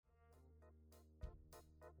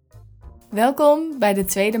Welkom bij de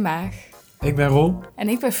Tweede Maag. Ik ben Roel En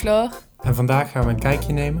ik ben Floor. en vandaag gaan we een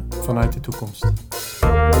kijkje nemen vanuit de toekomst.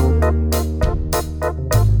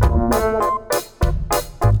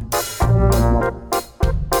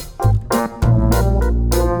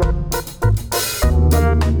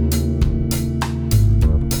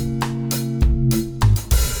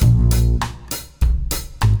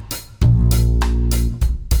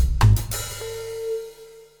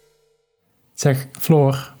 Zeg,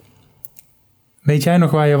 Floor, weet jij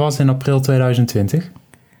nog waar je was in april 2020?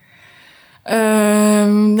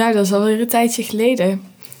 Dat is alweer een tijdje geleden.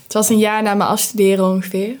 Het was een jaar na mijn afstuderen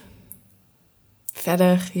ongeveer.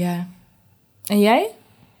 Verder, ja. En jij?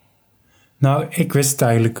 Nou, ik wist het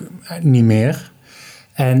eigenlijk niet meer.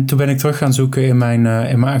 En toen ben ik terug gaan zoeken in mijn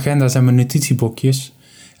agenda's en mijn notitieboekjes.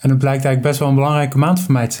 En het blijkt eigenlijk best wel een belangrijke maand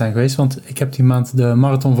voor mij te zijn geweest. Want ik heb die maand de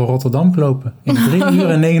Marathon van Rotterdam gelopen. In 3 uur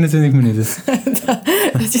en 29 minuten.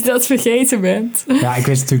 Dat je dat vergeten bent. Ja, ik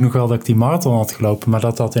wist natuurlijk nog wel dat ik die marathon had gelopen. Maar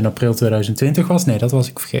dat dat in april 2020 was, nee, dat was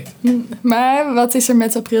ik vergeten. Maar wat is er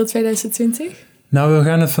met april 2020? Nou, we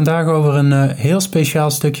gaan het vandaag over een heel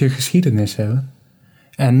speciaal stukje geschiedenis hebben.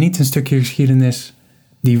 En niet een stukje geschiedenis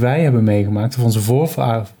die wij hebben meegemaakt. Of onze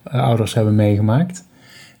voorouders hebben meegemaakt.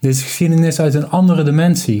 Dit is geschiedenis uit een andere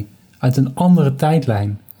dimensie. Uit een andere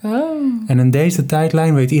tijdlijn. Oh. En in deze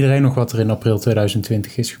tijdlijn weet iedereen nog wat er in april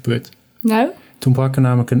 2020 is gebeurd. Nou? Toen brak er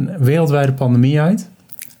namelijk een wereldwijde pandemie uit.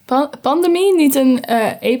 Pandemie? Niet een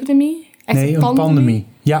epidemie? Echt Nee, een pandemie.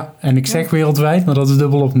 Ja, en ik zeg wereldwijd, maar dat is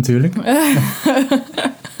dubbelop natuurlijk.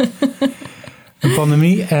 Een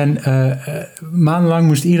pandemie en maandenlang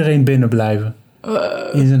moest iedereen binnen blijven.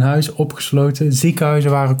 In zijn huis, opgesloten.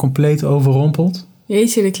 Ziekenhuizen waren compleet overrompeld.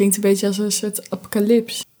 Jeetje, dat klinkt een beetje als een soort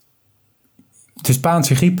apocalyps. De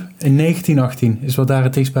Spaanse griep in 1918 is wat daar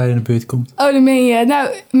het dichtst bij in de buurt komt. Oh, dat meen je. Nou,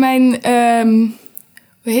 mijn...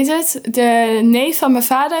 hoe heet het? De neef van mijn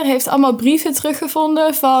vader heeft allemaal brieven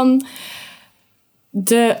teruggevonden van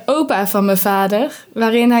de opa van mijn vader,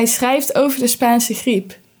 waarin hij schrijft over de Spaanse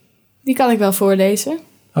griep. Die kan ik wel voorlezen.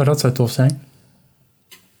 Oh, dat zou tof zijn.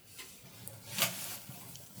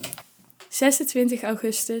 26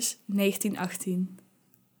 augustus 1918.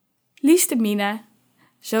 Liefste Mina,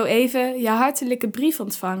 zo even je hartelijke brief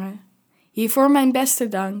ontvangen. Hiervoor mijn beste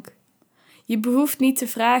dank. Je behoeft niet te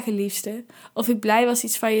vragen, liefste, of ik blij was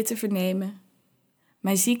iets van je te vernemen.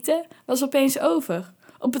 Mijn ziekte was opeens over.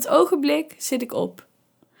 Op het ogenblik zit ik op.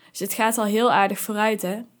 Dus het gaat al heel aardig vooruit,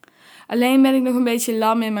 hè? Alleen ben ik nog een beetje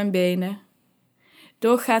lam in mijn benen.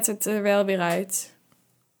 Doch gaat het er wel weer uit.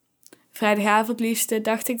 Vrijdagavond, liefste,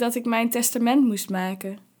 dacht ik dat ik mijn testament moest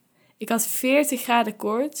maken. Ik had 40 graden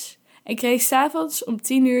koorts en kreeg 's avonds om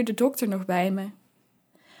 10 uur de dokter nog bij me.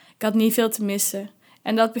 Ik had niet veel te missen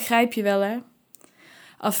en dat begrijp je wel, hè?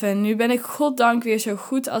 Enfin, nu ben ik goddank weer zo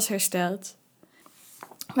goed als hersteld.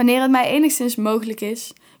 Wanneer het mij enigszins mogelijk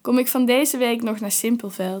is, kom ik van deze week nog naar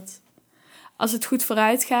Simpelveld. Als het goed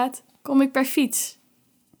vooruit gaat, kom ik per fiets.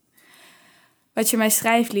 Wat je mij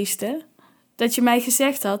schrijft, liefste, dat je mij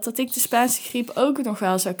gezegd had dat ik de Spaanse griep ook nog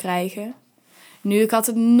wel zou krijgen. Nu, ik had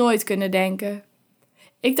het nooit kunnen denken.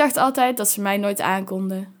 Ik dacht altijd dat ze mij nooit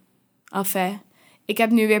aankonden. Enfin, ik heb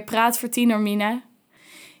nu weer praat voor 10 hoor, Mina.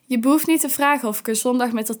 Je behoeft niet te vragen of ik er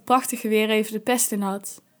zondag met dat prachtige weer even de pest in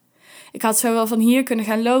had. Ik had zo wel van hier kunnen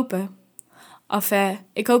gaan lopen. Enfin,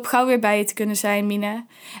 ik hoop gauw weer bij je te kunnen zijn, Mina.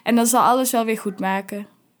 En dan zal alles wel weer goed maken.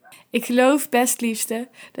 Ik geloof, best liefste,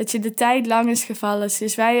 dat je de tijd lang is gevallen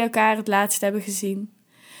sinds wij elkaar het laatst hebben gezien.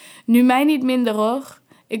 Nu mij niet minder hoor.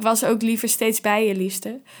 Ik was ook liever steeds bij je,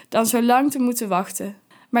 liefste, dan zo lang te moeten wachten.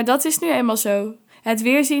 Maar dat is nu eenmaal zo. Het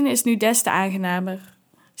weerzien is nu des te aangenamer.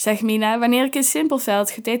 Zeg Mina, wanneer ik in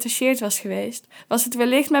Simpelveld gedetacheerd was geweest, was het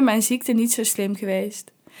wellicht met mijn ziekte niet zo slim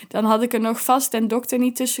geweest. Dan had ik er nog vast den dokter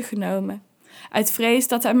niet tussen genomen. Uit vrees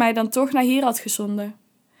dat hij mij dan toch naar hier had gezonden.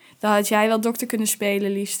 Dan had jij wel dokter kunnen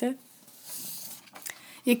spelen, liefste.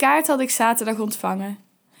 Je kaart had ik zaterdag ontvangen.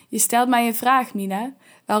 Je stelt mij een vraag, Mina,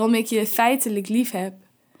 waarom ik je feitelijk lief heb.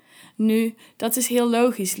 Nu, dat is heel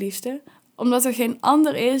logisch, liefste, omdat er geen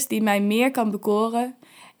ander is die mij meer kan bekoren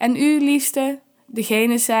en u, liefste,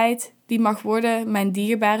 degene zijt die mag worden mijn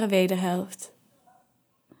dierbare wederhelft.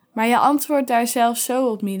 Maar je antwoordt daar zelf zo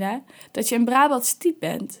op, Mina, dat je een Brabants type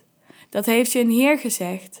bent. Dat heeft je een heer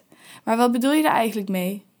gezegd. Maar wat bedoel je daar eigenlijk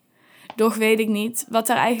mee? Doch weet ik niet wat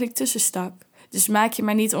daar eigenlijk tussen stak, dus maak je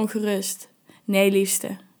maar niet ongerust. Nee,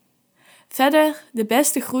 liefste. Verder de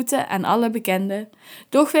beste groeten aan alle bekenden,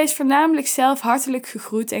 doch wees voornamelijk zelf hartelijk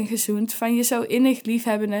gegroet en gezoend van je zo innig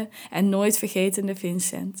liefhebbende en nooit vergetende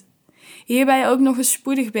Vincent. Hierbij ook nog een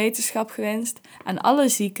spoedig beterschap gewenst aan alle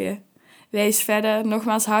zieken Wees verder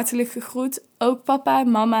nogmaals hartelijk gegroet, ook papa,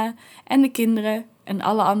 mama en de kinderen en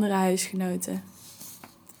alle andere huisgenoten.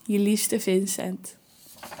 Je liefste Vincent.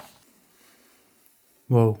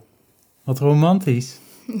 Wow, wat romantisch.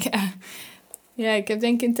 Ja, ik heb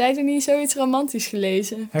denk ik in tijden niet zoiets romantisch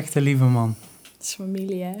gelezen. Echt een lieve man. Het is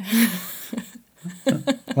familie, hè?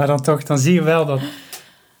 Maar dan zie je wel dat...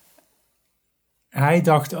 Hij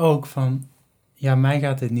dacht ook van... Ja, mij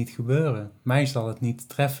gaat dit niet gebeuren. Mij zal het niet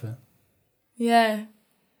treffen. Ja.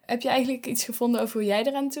 Heb je eigenlijk iets gevonden over hoe jij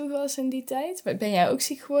eraan toe was in die tijd? Ben jij ook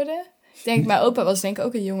ziek geworden? Ik denk, mijn opa was denk ik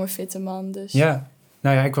ook een jonge, fitte man. Dus. Ja,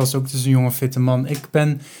 nou ja, ik was ook dus een jonge, fitte man. Ik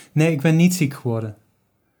ben niet ziek geworden.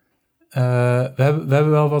 We hebben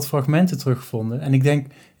wel wat fragmenten teruggevonden. En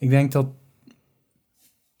ik denk dat...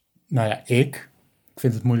 Nou ja, ik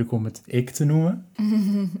vind het moeilijk om het ik te noemen.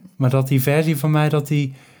 Maar dat die versie van mij, dat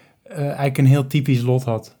die eigenlijk een heel typisch lot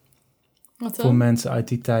had. Wat dan? Voor mensen uit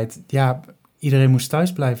die tijd. Ja, iedereen moest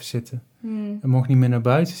thuis blijven zitten. En mocht niet meer naar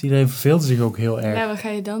buiten. Dus iedereen verveelde zich ook heel erg. Ja, wat ga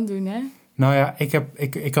je dan doen, hè? Nou ja,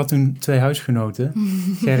 ik had toen 2 huisgenoten.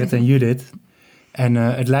 Gerrit en Judith. En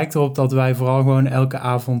het lijkt erop dat wij vooral gewoon elke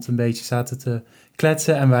avond een beetje zaten te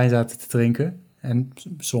kletsen en wijn zaten te drinken. En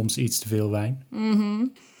soms iets te veel wijn. We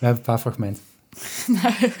hebben een paar fragmenten.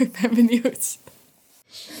 Nou, ik ben benieuwd.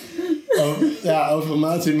 Over een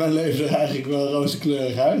maand in mijn leven er eigenlijk wel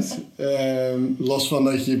rozenkleurig uit. Los van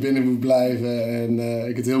dat je binnen moet blijven en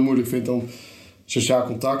ik het heel moeilijk vind om sociaal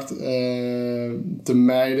contact te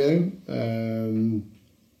mijden.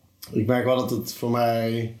 Ik merk wel dat het voor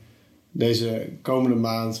mij deze komende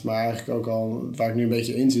maand, maar eigenlijk ook al waar ik nu een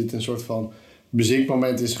beetje in zit, een soort van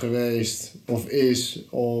bezinkmoment is geweest of is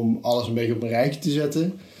om alles een beetje op een rijtje te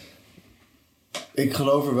zetten. Ik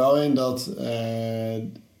geloof er wel in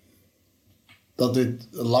dat dit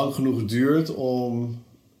lang genoeg duurt om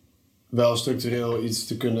wel structureel iets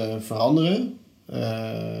te kunnen veranderen.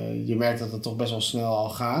 Je merkt dat het toch best wel snel al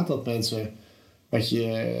gaat. Dat mensen, wat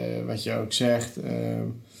je ook zegt,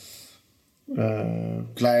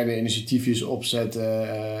 kleine initiatiefjes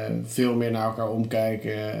opzetten, veel meer naar elkaar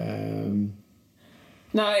omkijken.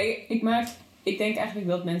 Nou, ik denk eigenlijk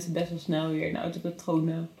dat mensen best wel snel weer in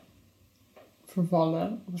autopatronen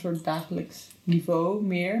vervallen. Op een soort dagelijks niveau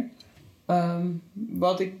meer.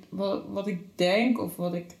 Wat ik denk of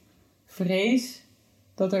wat ik vrees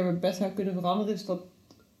dat er best zou kunnen veranderen is dat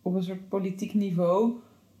op een soort politiek niveau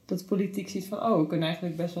dat politiek ziet van we kunnen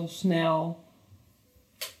eigenlijk best wel snel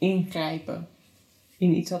ingrijpen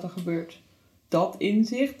in iets wat er gebeurt. Dat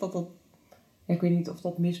inzicht, ik weet niet of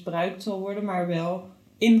dat misbruikt zal worden, maar wel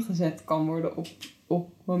ingezet kan worden op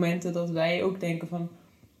momenten dat wij ook denken van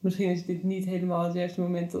misschien is dit niet helemaal het juiste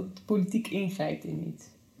moment dat de politiek ingrijpt in iets.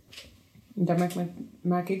 Daar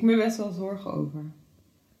maak ik me best wel zorgen over.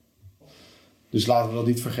 Dus laten we dat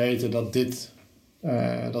niet vergeten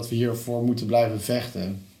dat we hiervoor moeten blijven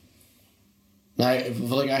vechten. Nou,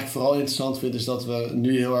 wat ik eigenlijk vooral interessant vind is dat we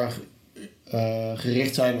nu heel erg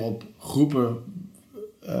gericht zijn op groepen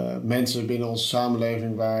mensen binnen onze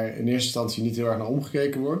samenleving waar in eerste instantie niet heel erg naar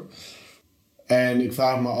omgekeken wordt. En ik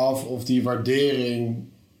vraag me af of die waardering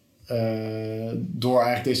door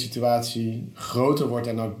eigenlijk deze situatie groter wordt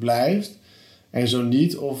en ook blijft. En zo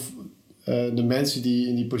niet of de mensen die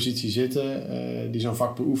in die positie zitten, die zo'n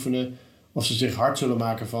vak beoefenen, of ze zich hard zullen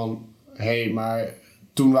maken van maar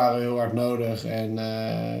toen waren we heel hard nodig en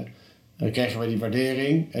kregen we die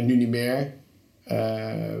waardering en nu niet meer.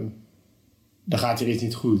 Dan gaat hier iets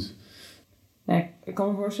niet goed. Ja, ik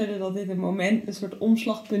kan me voorstellen dat dit een soort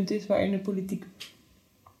omslagpunt is waarin de politiek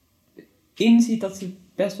inziet dat ze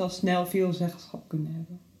best wel snel veel zeggenschap kunnen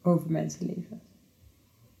hebben over mensenlevens.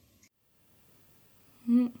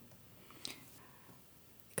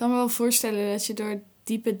 Ik kan me wel voorstellen dat je door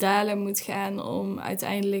diepe dalen moet gaan om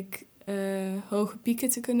uiteindelijk hoge pieken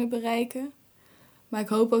te kunnen bereiken. Maar ik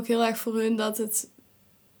hoop ook heel erg voor hun dat het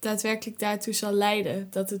daadwerkelijk daartoe zal leiden.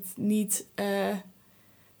 Dat het niet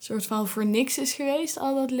soort van voor niks is geweest,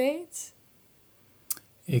 al dat leed.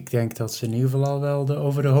 Ik denk dat ze in ieder geval al wel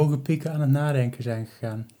over de hoge pieken aan het nadenken zijn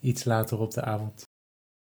gegaan. Iets later op de avond.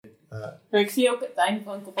 Ik zie ook het einde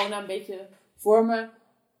van corona een beetje vormen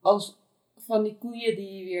als van die koeien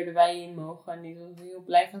die weer de wei in mogen. En die zo heel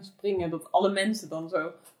blij gaan springen. Dat alle mensen dan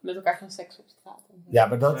zo met elkaar gaan seks op straat. Ja,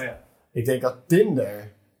 maar ik denk dat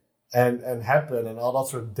Tinder en Happen en al dat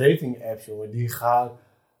soort dating apps, jongen, die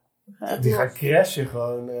gaan crashen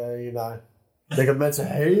gewoon hierna. Ik denk dat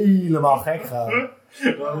mensen helemaal gek gaan.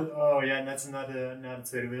 Net na de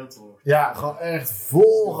Tweede Wereldoorlog. Ja, gewoon echt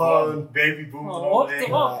vol gewoon... Babyboom eromheen.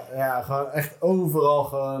 Ja, gewoon echt overal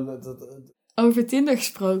gewoon... Over Tinder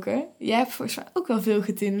gesproken. Jij hebt volgens mij ook wel veel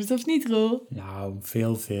getinderd, of niet, Roel? Nou,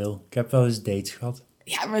 veel. Ik heb wel eens dates gehad.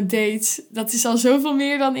 Ja, maar dates, dat is al zoveel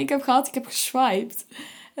meer dan ik heb gehad. Ik heb geswiped.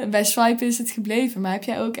 En bij swipen is het gebleven. Maar heb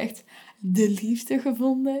jij ook echt de liefde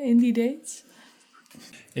gevonden in die dates?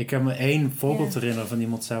 Ik heb me één voorbeeld herinneren van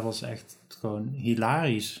iemand, zij was echt gewoon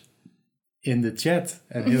hilarisch in de chat.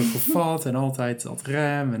 En heel gevat en altijd ad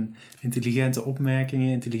rem en intelligente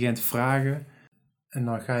opmerkingen, intelligente vragen. En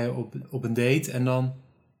dan ga je op een date en dan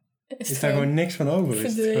is daar gewoon niks van over.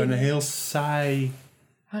 Is het gewoon een heel saai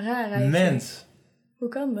raar mens. Hoe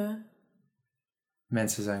kan dat?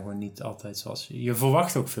 Mensen zijn gewoon niet altijd zoals je. Je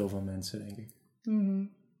verwacht ook veel van mensen, denk ik.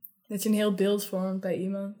 Dat je een heel beeld vormt bij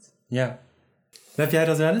iemand. Ja. Heb jij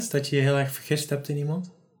dat wel eens? Dat je je heel erg vergist hebt in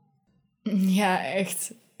iemand? Ja,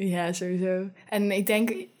 echt. Ja, sowieso. En ik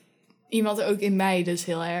denk iemand ook in mij dus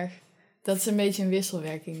heel erg. Dat is een beetje een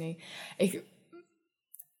wisselwerking, denk ik.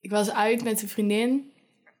 Ik was uit met een vriendin.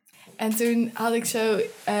 En toen had ik zo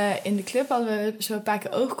in de club hadden we zo een paar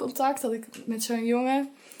keer oogcontact. Had ik met zo'n jongen.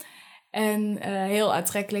 En heel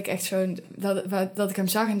aantrekkelijk. Echt zo dat ik hem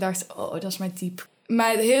zag en dacht, oh, dat is mijn type.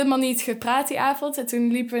 Maar helemaal niet gepraat die avond. En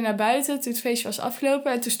toen liepen we naar buiten. Toen het feestje was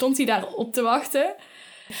afgelopen. En toen stond hij daar op te wachten.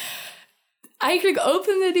 Eigenlijk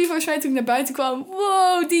opende die volgens mij toen ik naar buiten kwam.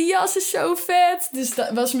 Wow, die jas is zo vet. Dus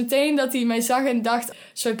dat was meteen dat hij mij zag en dacht...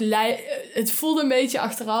 het voelde een beetje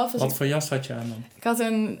achteraf. Wat voor jas had je aan dan? Ik had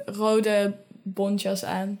een rode bontjas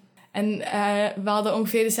aan. En we hadden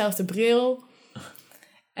ongeveer dezelfde bril.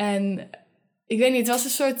 En ik weet niet, het was een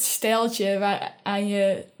soort stijltje... waaraan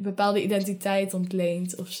je bepaalde identiteit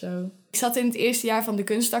ontleent of zo. Ik zat in het eerste jaar van de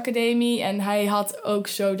kunstacademie... en hij had ook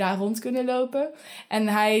zo daar rond kunnen lopen. En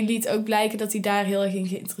hij liet ook blijken dat hij daar heel erg in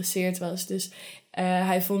geïnteresseerd was. Dus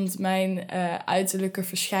hij vond mijn uiterlijke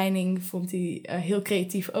verschijning heel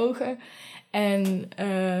creatief ogen. En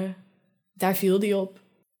daar viel hij op.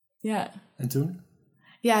 Ja. En toen?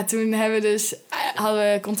 Ja, toen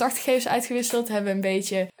hadden we contactgegevens uitgewisseld, hebben we een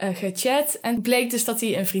beetje gechat. En het bleek dus dat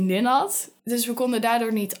hij een vriendin had. Dus we konden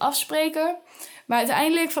daardoor niet afspreken. Maar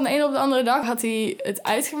uiteindelijk, van de ene op de andere dag, had hij het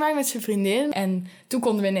uitgemaakt met zijn vriendin. En toen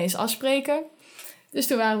konden we ineens afspreken. Dus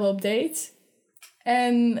toen waren we op date.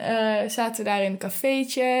 En zaten we daar in een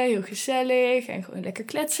cafeetje, heel gezellig en gewoon lekker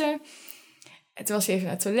kletsen. En toen was hij even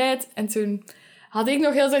naar het toilet. En toen had ik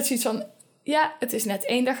nog heel de tijd zoiets van... Ja, het is net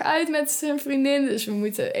 1 dag uit met zijn vriendin, dus we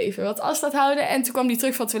moeten even wat afstand houden. En toen kwam hij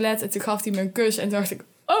terug van het toilet en toen gaf hij me een kus. En toen dacht ik,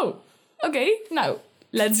 oh, oké, nou,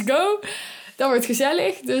 let's go. Dat wordt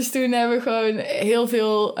gezellig. Dus toen hebben we gewoon heel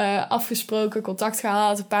veel afgesproken, contact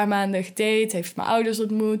gehad, een paar maanden gedate, heeft mijn ouders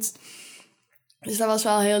ontmoet. Dus dat was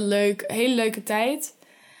wel heel leuk, hele leuke tijd.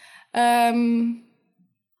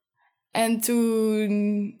 En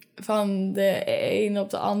toen van de een op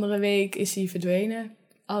de andere week is hij verdwenen.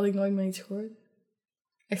 Had ik nooit meer iets gehoord.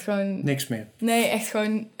 Echt gewoon... Niks meer? Nee, echt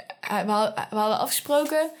gewoon... We hadden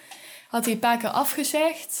afgesproken. Had hij een paar keer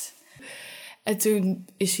afgezegd. En toen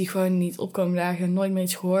is hij gewoon niet opkomen dagen. Nooit meer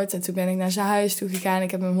iets gehoord. En toen ben ik naar zijn huis toe gegaan.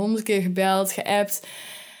 Ik heb hem 100 keer gebeld, geappt.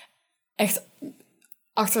 Echt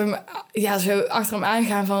achter hem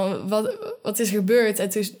aangegaan van... Wat is er gebeurd? En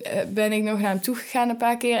toen ben ik nog naar hem toe gegaan een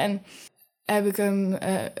paar keer. En heb ik hem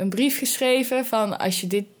een brief geschreven van... Als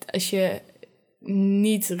je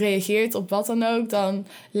niet reageert op wat dan ook, dan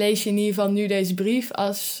lees je in ieder geval nu deze brief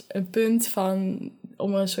als een punt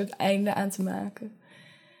om er een soort einde aan te maken.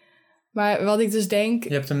 Maar wat ik dus denk...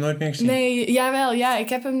 Je hebt hem nooit meer gezien? Nee, jawel, ja. Ik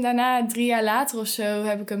heb hem daarna 3 jaar later of zo,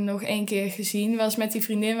 heb ik hem nog 1 keer gezien. Was met die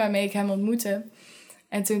vriendin waarmee ik hem ontmoette.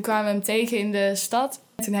 En toen kwamen we hem tegen in de stad.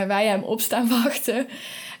 En toen hebben wij hem op staan wachten.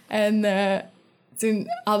 En toen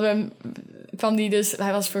kwam hij dus...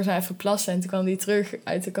 Hij was volgens mij even plassen en toen kwam hij terug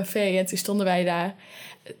uit de café. En toen stonden wij daar.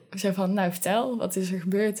 Zo van, nou vertel, wat is er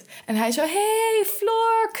gebeurd? En hij zo, hey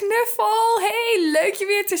Floor, knuffel, hey, leuk je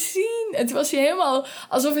weer te zien. En toen was hij helemaal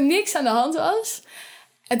alsof er niks aan de hand was.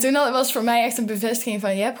 En toen was voor mij echt een bevestiging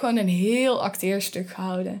van... je hebt gewoon een heel acteerstuk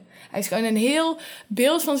gehouden. Hij is gewoon een heel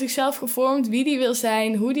beeld van zichzelf gevormd. Wie die wil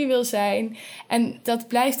zijn, hoe die wil zijn. En dat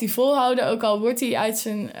blijft hij volhouden. Ook al wordt hij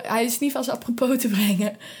hij is niet van zijn apropos te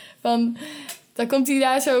brengen. Dan komt hij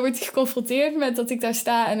daar zo, wordt hij geconfronteerd met dat ik daar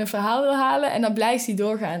sta en een verhaal wil halen. En dan blijft hij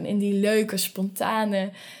doorgaan in die leuke,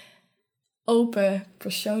 spontane, open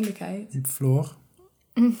persoonlijkheid. Floor?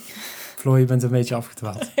 Floor, je bent een beetje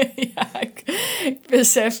afgedwaald. Ja, ik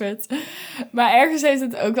besef het. Maar ergens heeft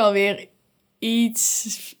het ook wel weer iets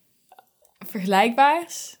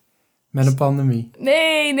vergelijkbaars. Met een pandemie?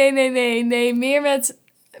 Nee. Meer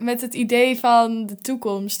met het idee van de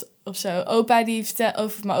toekomst. of zo. Opa die vertelt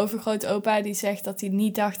over mijn overgrootopa, die zegt dat hij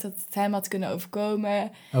niet dacht dat het hem had kunnen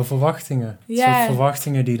overkomen. Verwachtingen. Ja. Een soort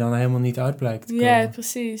verwachtingen die dan helemaal niet uit blijkt te komen. Ja,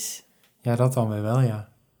 precies. Ja, dat dan weer wel, ja.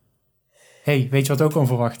 Hey, weet je wat ook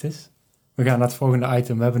onverwacht is? We gaan naar het volgende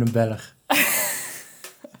item. We hebben een beller.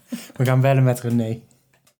 We gaan bellen met René.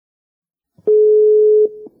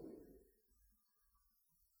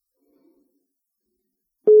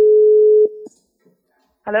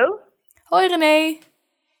 Hallo? Hoi René.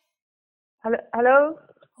 Hallo?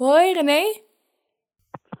 Hoi René.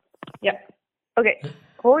 Ja. Oké.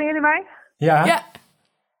 Horen jullie mij? Ja? Ja.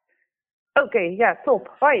 Oké, ja,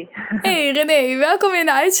 top. Hoi. Hey René, welkom in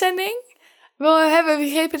de uitzending. We hebben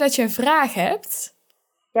begrepen dat je een vraag hebt.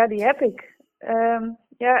 Ja, die heb ik.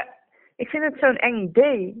 Ja, ik vind het zo'n eng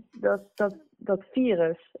idee, dat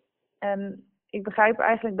virus. En ik begrijp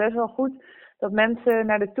eigenlijk best wel goed dat mensen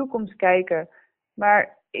naar de toekomst kijken.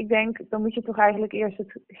 Maar ik denk, dan moet je toch eigenlijk eerst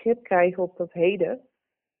het grip krijgen op dat heden.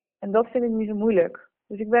 En dat vind ik niet zo moeilijk.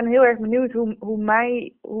 Dus ik ben heel erg benieuwd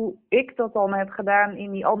hoe ik dat dan heb gedaan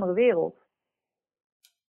in die andere wereld.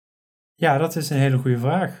 Ja, dat is een hele goede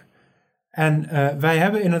vraag. En wij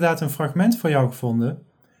hebben inderdaad een fragment van jou gevonden,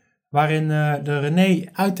 waarin de René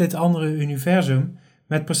uit dit andere universum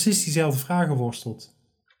met precies diezelfde vragen worstelt.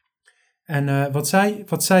 En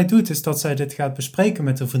wat zij doet, is dat zij dit gaat bespreken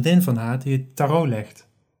met een vriendin van haar die het tarot legt.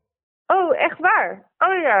 Oh, echt waar?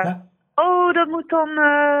 Oh ja. Ja. Oh, dat moet dan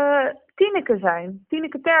Tineke zijn.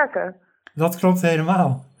 Tineke Terke. Dat klopt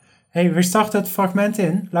helemaal. Hey, we starten het fragment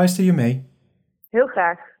in. Luister je mee? Heel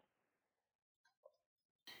graag.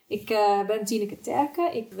 Ik ben Tineke Terke.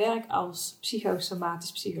 Ik werk als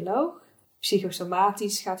psychosomatisch psycholoog.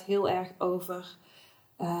 Psychosomatisch gaat heel erg over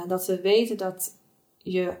dat we weten dat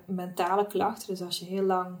je mentale klachten, dus als je heel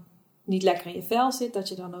lang niet lekker in je vel zit, dat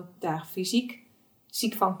je dan ook daar fysiek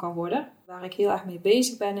ziek van kan worden. Waar ik heel erg mee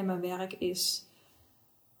bezig ben in mijn werk is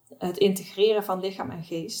het integreren van lichaam en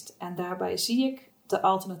geest. En daarbij zie ik de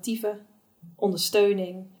alternatieve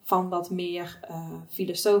ondersteuning van wat meer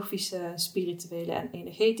filosofische, spirituele en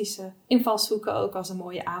energetische invalshoeken ook als een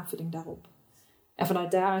mooie aanvulling daarop. En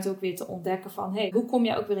vanuit daaruit ook weer te ontdekken van, hoe kom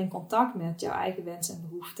je ook weer in contact met jouw eigen wensen en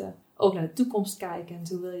behoeften? Ook naar de toekomst kijken en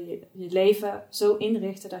hoe wil je je leven zo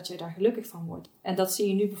inrichten dat je daar gelukkig van wordt. En dat zie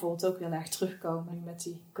je nu bijvoorbeeld ook heel erg terugkomen met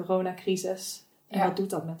die coronacrisis. En wat doet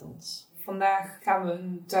dat met ons? Vandaag gaan we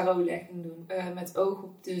een tarotlegging doen met oog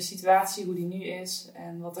op de situatie, hoe die nu is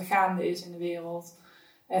en wat er gaande is in de wereld.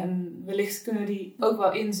 En wellicht kunnen we die ook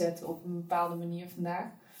wel inzetten op een bepaalde manier vandaag.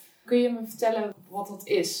 Kun je me vertellen wat dat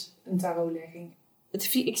is, een tarotlegging?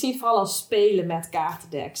 Ik zie het vooral als spelen met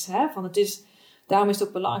kaartendeks. Daarom is het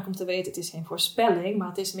ook belangrijk om te weten, het is geen voorspelling, maar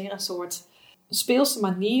het is meer een soort speelse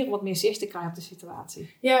manier om wat meer zicht te krijgen op de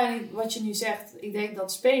situatie. Ja, en wat je nu zegt, ik denk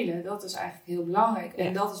dat spelen, dat is eigenlijk heel belangrijk.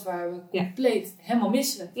 En dat is waar we compleet helemaal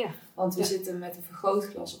missen. Ja. Want we zitten met een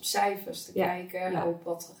vergrootglas op cijfers te kijken, op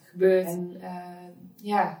wat er gebeurt. En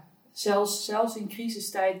zelfs in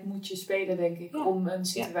crisistijd moet je spelen, denk ik, om een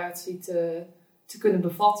situatie te kunnen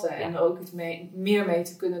bevatten. En er ook iets meer mee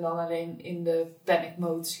te kunnen dan alleen in de panic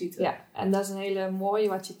mode schieten. Ja, en dat is een hele mooie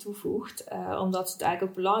wat je toevoegt. Omdat het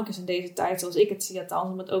eigenlijk ook belangrijk is in deze tijd, zoals ik het zie,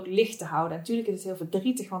 althans, om het ook licht te houden. En natuurlijk is het heel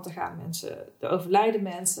verdrietig, want er overlijden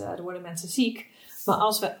mensen, er worden mensen ziek. Maar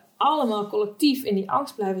als we allemaal collectief in die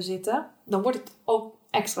angst blijven zitten, dan wordt het ook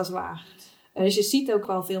extra zwaar. Dus je ziet ook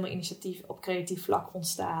wel veel meer initiatief op creatief vlak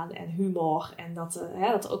ontstaan en humor. En dat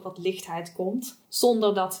er ook wat lichtheid komt,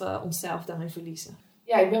 zonder dat we onszelf daarin verliezen.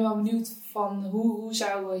 Ja, ik ben wel benieuwd van hoe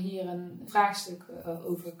zouden we hier een vraagstuk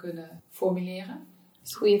over kunnen formuleren? Dat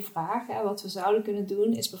is een goede vraag. Wat we zouden kunnen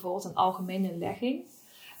doen is bijvoorbeeld een algemene legging.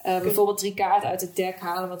 Bijvoorbeeld 3 kaarten uit het deck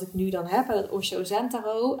halen wat ik nu dan heb, het Osho Zen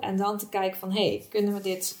Tarot. En dan te kijken van,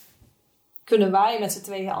 kunnen wij met z'n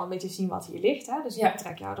tweeën al een beetje zien wat hier ligt. Hè? Dus ik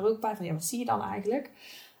trek jou er ook bij van, wat zie je dan eigenlijk?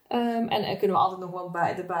 En kunnen we altijd nog wel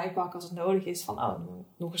erbij pakken als het nodig is. Van,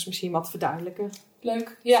 nog eens misschien wat verduidelijken.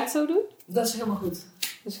 Leuk. Ja. Zal ik het zo doen? Dat is helemaal goed.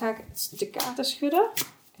 Dus ga ik de kaarten schudden.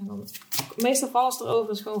 En dan, meestal vallen ze er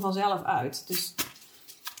overigens gewoon vanzelf uit. Dus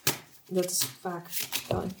dat is vaak...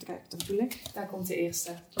 Kijk, dat bedoel ik. Daar komt de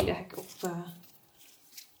eerste. Die leg ik op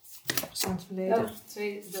recent verleden.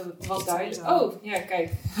 Wat duidelijk. Oh, ja,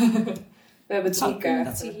 kijk. We hebben 3 kaarten.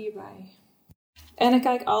 Dat zie je hierbij. En dan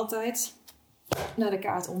kijk ik altijd naar de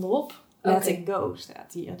kaart onderop. Let it go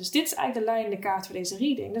staat hier. Dus dit is eigenlijk de leidende kaart voor deze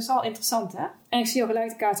reading. Dat is al interessant, hè? En ik zie ook gelijk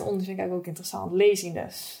de kaarten onder, vind ik eigenlijk ook interessant.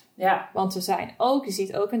 Laziness. Ja. Want je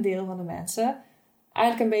ziet ook een deel van de mensen.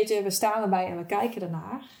 Eigenlijk een beetje, we staan erbij en we kijken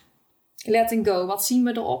ernaar. Letting go. Wat zien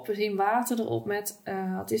we erop? We zien water erop met,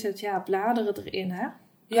 bladeren erin, hè?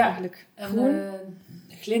 Ja, eigenlijk groen.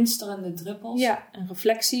 glinsterende druppels. Ja, een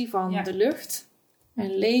reflectie van de lucht.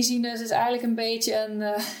 En laziness is eigenlijk een beetje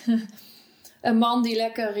een man die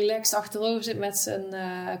lekker relaxed achterover zit met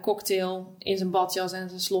zijn cocktail in zijn badjas en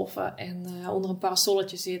zijn sloffen. En onder een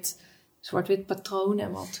parasolletje zit. Zwart-wit patroon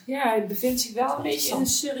en wat. Ja, hij bevindt zich wel een beetje in een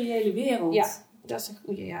surreële wereld. Ja, dat is een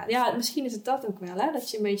goede. Ja, misschien is het dat ook wel, hè?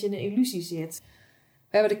 Dat je een beetje in een illusie zit.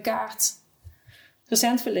 We hebben de kaart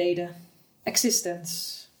recent verleden.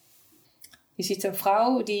 Existence. Je ziet een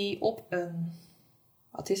vrouw die op een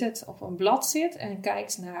blad zit en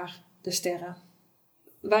kijkt naar de sterren.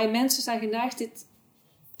 Wij mensen zijn geneigd dit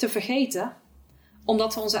te vergeten,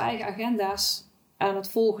 omdat we onze eigen agenda's aan het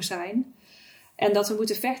volgen zijn. En dat we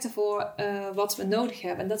moeten vechten voor wat we nodig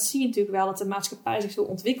hebben. En dat zie je natuurlijk wel, dat de maatschappij zich zo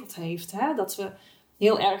ontwikkeld heeft. Hè? Dat we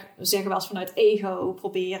heel erg, zeggen we als vanuit ego,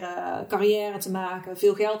 proberen carrière te maken,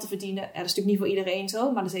 veel geld te verdienen. Dat is natuurlijk niet voor iedereen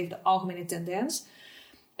zo, maar dat is even de algemene tendens.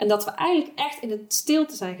 En dat we eigenlijk echt in het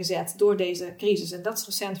stilte zijn gezet door deze crisis. En dat is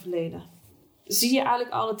recent verleden. Zie je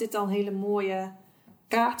eigenlijk al dat dit dan een hele mooie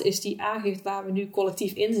kaart is die aangeeft waar we nu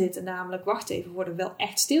collectief in zitten. Namelijk, wacht even, we worden wel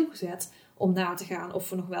echt stilgezet om na te gaan of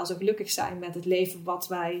we nog wel zo gelukkig zijn met het leven wat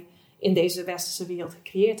wij in deze westerse wereld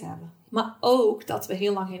gecreëerd hebben. Maar ook dat we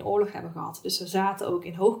heel lang geen oorlog hebben gehad. Dus we zaten ook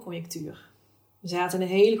in hoogconjunctuur. We zaten in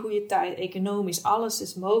een hele goede tijd, economisch, alles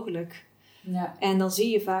is mogelijk. Ja. En dan zie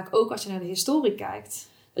je vaak, ook als je naar de historie kijkt,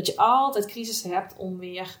 dat je altijd crisis hebt om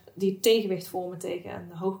weer die tegenwicht vormen tegen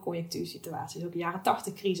een hoogconjunctuursituatie. Dus ook jaren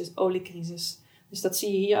 80 crisis, oliecrisis. Dus dat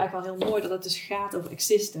zie je hier eigenlijk wel heel mooi, dat het dus gaat over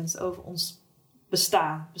existence, over ons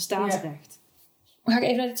bestaansrecht. Ja. Dan ga ik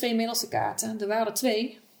even naar de 2 middelste kaarten. Er waren er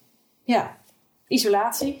 2. Ja,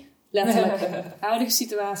 isolatie, letterlijk. Huidige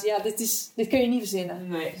situatie, ja, dit kun je niet verzinnen.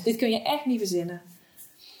 Nee. Dit kun je echt niet verzinnen.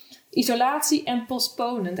 Isolatie en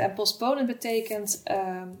postponend. En postponend betekent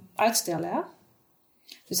uitstellen, hè?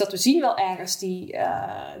 Dus dat we zien wel ergens die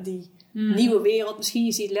nieuwe wereld. Misschien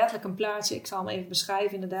je ziet letterlijk een plaatje, ik zal hem even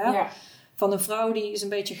beschrijven inderdaad. Ja. Van een vrouw die is een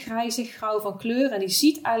beetje grijzig, grauw van kleur. En die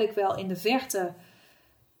ziet eigenlijk wel in de verte,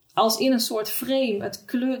 als in een soort frame,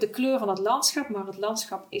 de kleur van het landschap. Maar het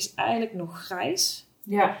landschap is eigenlijk nog grijs.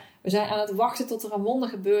 Ja. We zijn aan het wachten tot er een wonder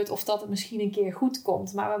gebeurt of dat het misschien een keer goed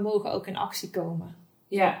komt. Maar we mogen ook in actie komen.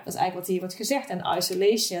 Ja. Dat is eigenlijk wat hier wordt gezegd. En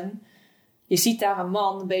isolation, je ziet daar een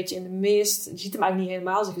man een beetje in de mist. Je ziet hem eigenlijk niet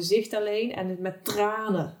helemaal, zijn gezicht alleen. En met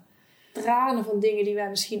tranen. Tranen van dingen die wij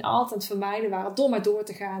misschien altijd aan het vermijden waren. Door maar door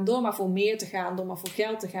te gaan. Door maar voor meer te gaan. Door maar voor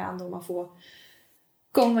geld te gaan. Door maar voor...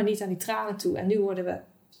 Komen we niet aan die tranen toe. En nu worden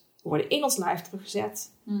we in ons lijf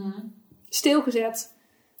teruggezet. Mm-hmm. Stilgezet.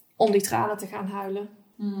 Om die tranen te gaan huilen.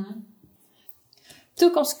 Mm-hmm.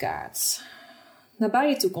 Toekomstkaart.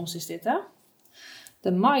 Nabije toekomst is dit, hè?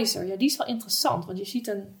 De Miser. Ja, die is wel interessant. Want je ziet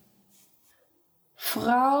een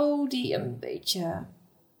vrouw die een beetje...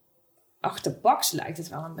 achterbaks lijkt het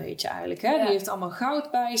wel een beetje eigenlijk. Hè? Ja. Die heeft allemaal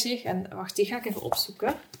goud bij zich. En wacht, die ga ik even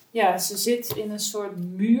opzoeken. Ja, ze zit in een soort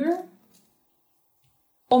muur.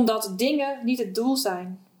 Omdat dingen niet het doel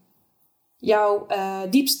zijn. Jouw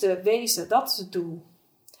diepste wezen, dat is het doel.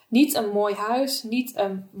 Niet een mooi huis, niet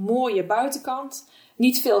een mooie buitenkant,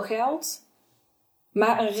 niet veel geld.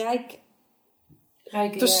 Maar een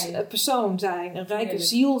rijke persoon zijn. Een rijke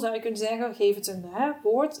ziel zou je kunnen zeggen. Geef het een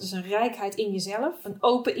woord. Dus een rijkheid in jezelf. Een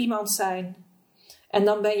open iemand zijn. En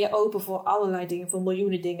dan ben je open voor allerlei dingen. Voor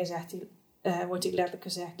miljoenen dingen wordt hier letterlijk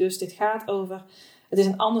gezegd. Dus dit gaat over... Het is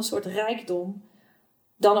een ander soort rijkdom.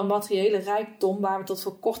 Dan een materiële rijkdom. Waar we tot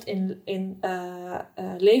voor kort in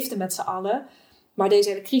leefden met z'n allen. Maar deze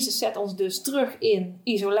hele crisis zet ons dus terug in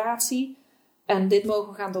isolatie. En dit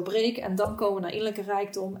mogen we gaan doorbreken. En dan komen we naar innerlijke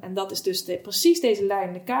rijkdom. En dat is dus precies deze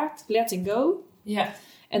leidende kaart. Letting go. Ja.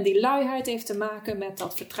 En die luiheid heeft te maken met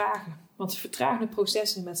dat vertragen. Want we vertragen het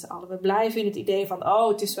proces niet met z'n allen. We blijven in het idee van...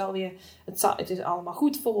 het is wel weer... Het is allemaal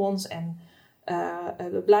goed voor ons. En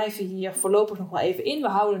we blijven hier voorlopig nog wel even in. We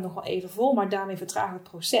houden het nog wel even vol. Maar daarmee vertragen we het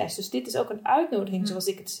proces. Dus dit is ook een uitnodiging, zoals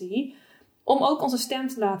ik het zie. Om ook onze stem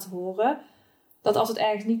te laten horen... Dat als we het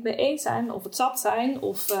ergens niet mee eens zijn, of het zat zijn,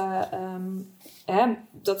 of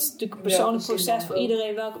dat is natuurlijk een persoonlijk proces voor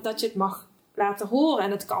iedereen, dat je het mag laten horen.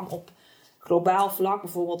 En het kan op globaal vlak,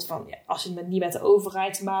 bijvoorbeeld van, als je het niet met de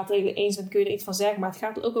overheidsmaatregelen eens bent, kun je er iets van zeggen. Maar het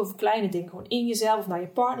gaat ook over kleine dingen, gewoon in jezelf, of naar je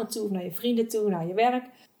partner toe, of naar je vrienden toe, naar je werk.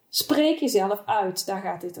 Spreek jezelf uit, daar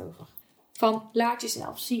gaat dit over. Van, laat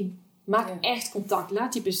jezelf zien. Maak echt contact.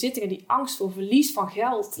 Laat die bezittingen, die angst voor verlies van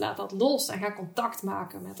geld, laat dat los. En ga contact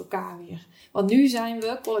maken met elkaar weer. Want nu zijn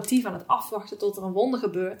we collectief aan het afwachten tot er een wonder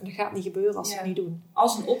gebeurt. En dat gaat niet gebeuren als we het niet doen.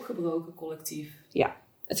 Als een opgebroken collectief. Ja.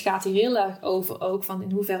 Het gaat hier heel erg over ook van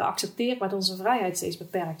in hoeverre accepteert maar dat onze vrijheid steeds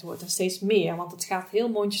beperkt wordt. En steeds meer. Want het gaat heel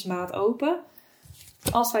mondjesmaat open.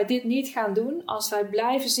 Als wij dit niet gaan doen, als wij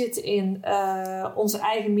blijven zitten in onze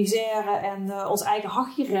eigen misère en ons eigen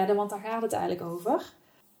hachje redden, want daar gaat het eigenlijk over.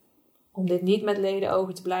 Om dit niet met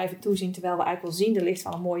ledenogen te blijven toezien, terwijl we eigenlijk wel zien, er ligt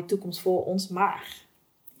wel een mooie toekomst voor ons, maar...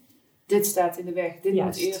 Dit staat in de weg. Dit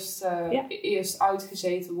Juist. moet eerst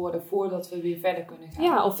uitgezeten worden voordat we weer verder kunnen gaan.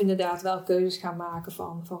 Ja, of inderdaad wel keuzes gaan maken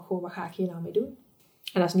van goh, wat ga ik hier nou mee doen?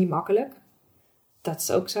 En dat is niet makkelijk. Dat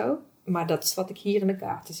is ook zo. Maar dat is wat ik hier in de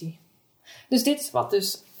kaarten zie. Dus dit is wat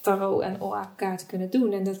dus tarot en orakelkaarten kunnen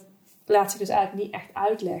doen. En dat laat zich dus eigenlijk niet echt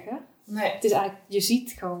uitleggen. Nee. Het is eigenlijk, je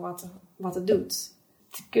ziet gewoon wat het doet.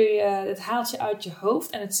 Het haalt je uit je hoofd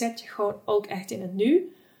en het zet je gewoon ook echt in het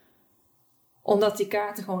nu. Omdat die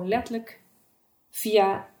kaarten gewoon letterlijk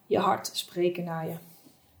via je hart spreken naar je.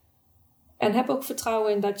 En heb ook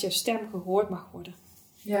vertrouwen in dat je stem gehoord mag worden.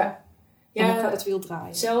 Ja. En dan gaat het wiel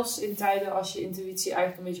draaien. Zelfs in tijden als je intuïtie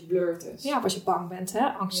eigenlijk een beetje blurred is. Ja, als je bang bent. Hè?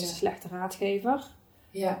 Angst is een slechte raadgever.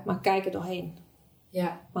 Ja. Maar kijk er doorheen.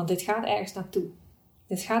 Ja. Want dit gaat ergens naartoe.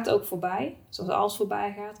 Dit gaat ook voorbij, zoals alles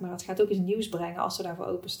voorbij gaat. Maar het gaat ook iets nieuws brengen als we daarvoor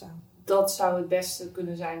openstaan. Dat zou het beste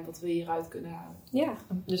kunnen zijn wat we hieruit kunnen halen. Ja,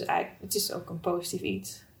 dus eigenlijk, het is ook een positief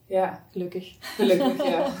iets. Ja. Gelukkig. Gelukkig,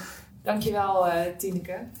 ja. Dankjewel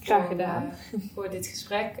Tineke. Graag gedaan. Voor dit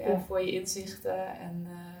gesprek en Ja. voor je inzichten. En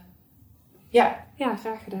ja,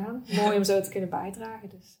 graag gedaan. Mooi om zo te kunnen bijdragen.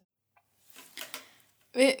 Dus.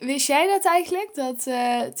 Wist jij dat eigenlijk? Dat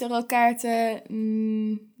tarotkaarten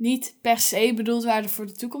niet per se bedoeld waren voor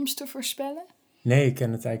de toekomst te voorspellen? Nee, ik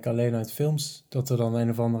ken het eigenlijk alleen uit films. Dat er dan een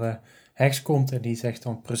of andere heks komt en die zegt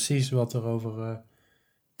dan precies wat er over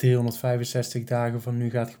 365 dagen van nu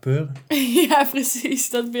gaat gebeuren. Ja, precies.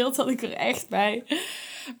 Dat beeld had ik er echt bij.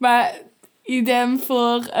 Maar idem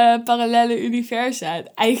voor parallele universa.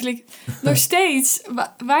 Eigenlijk nog steeds.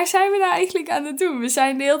 Waar zijn we nou eigenlijk aan het doen? We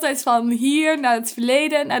zijn de hele tijd van hier naar het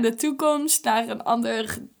verleden, naar de toekomst, naar een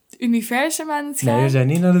ander universum aan het gaan. Nee, we zijn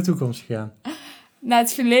niet naar de toekomst gegaan. Naar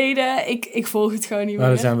het verleden. Ik volg het gewoon niet Maar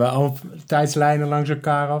meer. dan zijn we allemaal tijdslijnen langs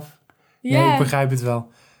elkaar af. Ja. Nee, ik begrijp het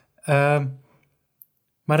wel.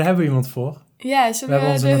 Maar daar hebben we iemand voor. Ja,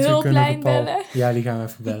 zullen we de hulplijn bellen? Ja, die gaan we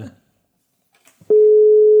even bellen.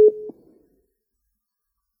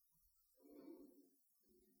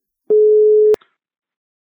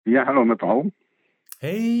 Ja, hallo met Paul.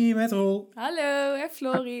 Hey, met Rol. Hallo,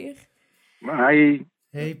 Floor hier. Hi.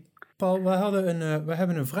 Hey, Paul, we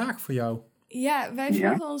hebben een vraag voor jou. Ja, wij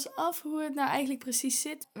vroegen ons af hoe het nou eigenlijk precies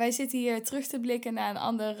zit. Wij zitten hier terug te blikken naar een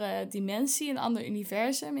andere dimensie, een ander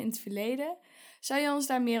universum in het verleden. Zou je ons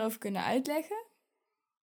daar meer over kunnen uitleggen?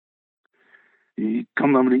 Ik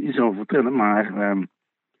kan daar niet iets over vertellen, maar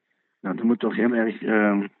dat moet toch heel erg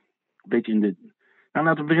een beetje in de... Nou,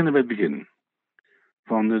 laten we beginnen bij het begin.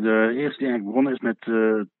 Van de eerste die eigenlijk begonnen is met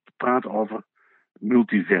te praten over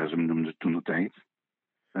multiversum, noemden ze toen de tijd.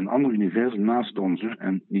 Een ander universum naast onze,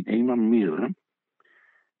 en niet één, maar meerdere.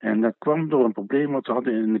 En dat kwam door een probleem wat we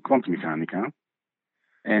hadden in de kwantummechanica.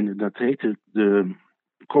 En dat heette de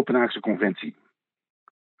Kopenhaagse Conventie.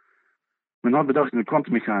 Men had bedacht in de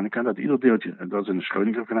kwantummechanica dat ieder deeltje, dat is een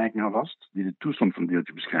Schrödinger-vergelijking alvast, die de toestand van het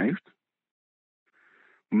deeltje beschrijft.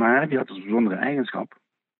 Maar die had als bijzondere eigenschap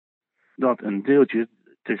dat een deeltje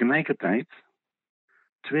tegelijkertijd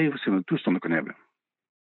 2 verschillende toestanden kan hebben.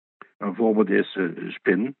 Een voorbeeld is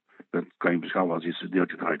spin. Dat kan je beschouwen als iets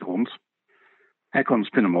deeltje draait rond. Hij kan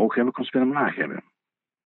spin omhoog hebben, kan spin omlaag hebben.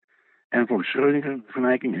 En volgens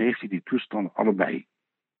Schrödinger-vergelijking heeft hij die toestanden allebei.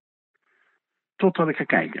 Totdat ik ga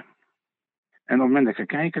kijken. En op het moment dat ik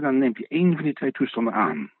ga kijken, dan neemt hij 1 van die 2 toestanden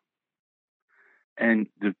aan.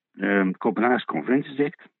 En de Kopenhaagse Conventie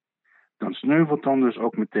zegt, dan sneuvelt dan dus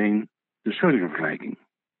ook meteen de Schrödinger-vergelijking.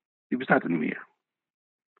 Die bestaat er niet meer.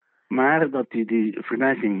 Maar dat die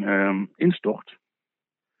vergelijking instort,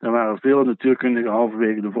 er waren veel natuurkundigen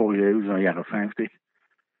halverwege de vorige eeuw, zo'n jaren 50,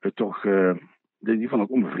 die vonden het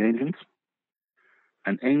onbevredigend.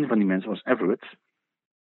 En een van die mensen was Everett.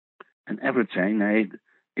 En Everett zei, nee,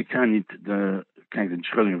 ik ga niet de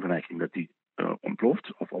Schrödinger-vergelijking dat die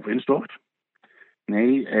ontploft of instort.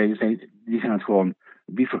 Nee, die gaan het gewoon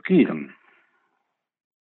bifurkeren.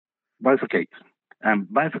 Bifurcate. En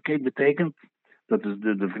bifurcate betekent dat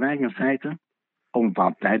de vergelijking in feite op een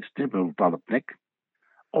bepaald tijdstip, op een bepaalde plek,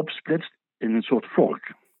 opsplitst in een soort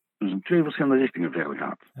vork. Dus in 2 verschillende richtingen verder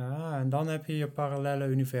gaat. Ah, en dan heb je je parallele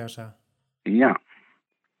universa. Ja.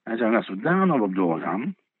 En zo, als we daar nou op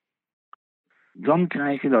doorgaan, dan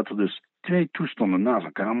krijg je dat er dus 2 toestanden naast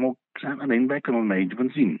elkaar mogelijk zijn, alleen wij kunnen er maar eentje van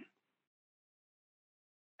zien.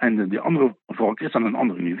 En die andere vork is dan een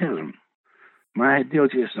ander universum. Maar het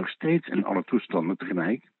deeltje is nog steeds in alle toestanden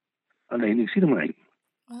tegelijk. Alleen ik zie er maar 1.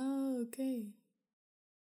 Oh, oké.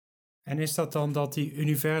 En is dat dan dat die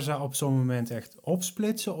universa op zo'n moment echt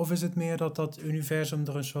opsplitsen? Of is het meer dat dat universum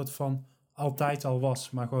er een soort van altijd al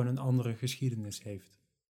was, maar gewoon een andere geschiedenis heeft?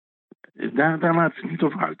 Daar laat het niet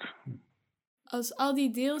over uit. Als al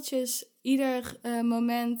die deeltjes ieder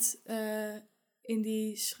moment in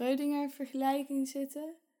die Schrödinger-vergelijking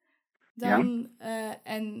zitten, dan,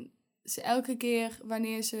 en ze elke keer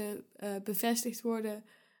wanneer ze bevestigd worden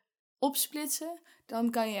opsplitsen, dan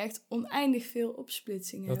kan je echt oneindig veel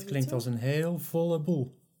opsplitsingen hebben. Dat klinkt als een heel volle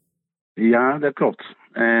boel. Ja, dat klopt.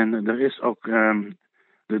 En er is ook,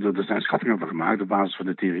 er zijn schattingen van gemaakt op basis van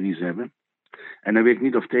de theorie die ze hebben. En dan weet ik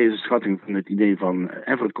niet of deze schatting van het idee van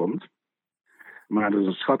Everett komt. Maar er is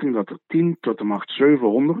een schatting dat er 10 tot de macht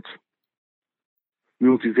 700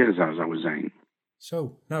 multiversa zouden zijn.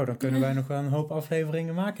 Zo, nou dan kunnen wij nog wel een hoop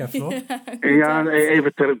afleveringen maken, Floor. Ja,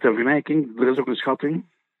 even ter vergelijking. Er is ook een schatting.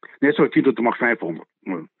 Nee, sorry, 10 tot de macht 500.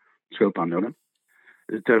 Scheelt aan nullen.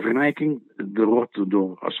 Ter vergelijking, er wordt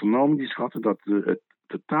door astronomen die schatten dat het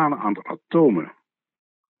totale aantal atomen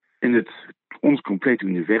in ons complete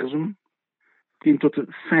universum 10 tot de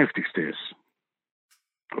 50ste is.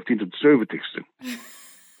 Of 10 tot de 70ste.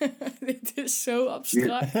 Dit is zo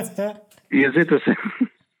abstract. Hier zit dus...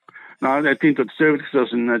 nou, 10 tot de 70ste, dat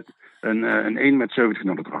is een 1 met 70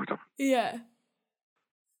 nullen erachter. Ja.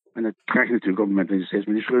 En dat krijg je natuurlijk op het moment dat je steeds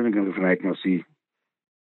met die Schrödinger vergelijking als die...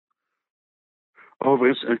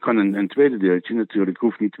 Overigens, er kan een tweede deeltje natuurlijk,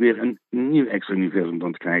 hoeft niet weer een nieuw extra universum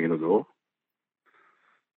dan te krijgen daardoor.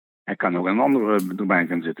 Er kan ook een andere erbij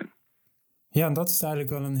gaan zitten. Ja, en dat is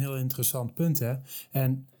eigenlijk wel een heel interessant punt, hè.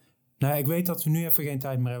 En nou, ik weet dat we nu even geen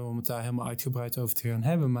tijd meer hebben om het daar helemaal uitgebreid over te gaan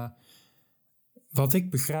hebben, maar wat ik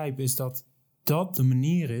begrijp is dat dat de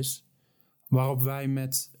manier is waarop wij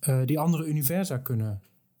met die andere universa kunnen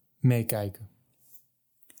meekijken.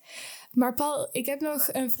 Maar Paul, ik heb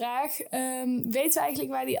nog een vraag. Weten we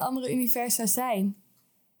eigenlijk waar die andere universa zijn?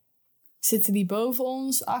 Zitten die boven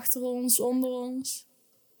ons, achter ons, onder ons?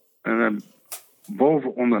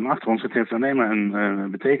 Boven, onder en achter ons, het heeft alleen maar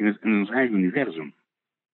een betekenis in ons eigen universum.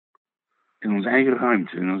 In onze eigen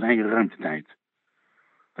ruimte, in onze eigen ruimtetijd.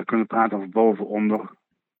 Dan kunnen we praten over boven, onder,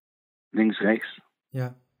 links, rechts.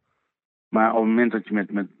 Ja. Maar op het moment dat je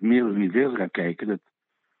met meerdere universen gaat kijken, dat...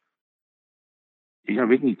 Ja,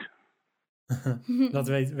 weet ik niet. Dat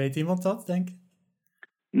weet iemand dat, denk ik?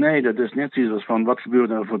 Nee, dat is net zoiets als van, wat gebeurt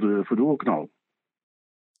er voor de oerknal?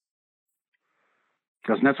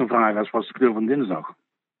 Dat is net zo'n vraag als wat is de kleur van dinsdag?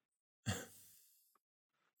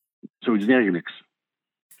 Zoiets dergelijks.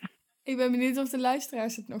 Ik ben benieuwd of de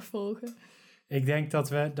luisteraars het nog volgen. Ik denk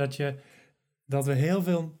dat we heel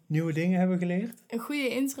veel nieuwe dingen hebben geleerd. Een goede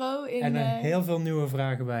intro. En er heel veel nieuwe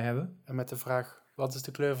vragen bij hebben. En met de vraag, wat is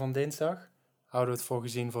de kleur van dinsdag? Houden we het voor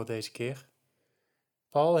gezien voor deze keer.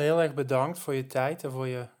 Paul, heel erg bedankt voor je tijd en voor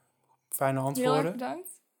je fijne antwoorden. Heel erg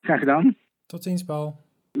bedankt. Graag gedaan. Tot ziens, Paul.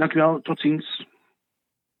 Dankjewel, tot ziens.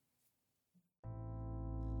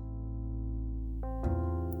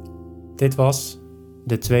 Dit was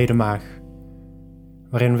De Tweede Maag,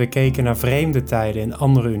 waarin we keken naar vreemde tijden in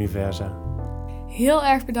andere universa. Heel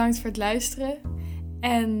erg bedankt voor het luisteren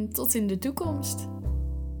en tot in de toekomst.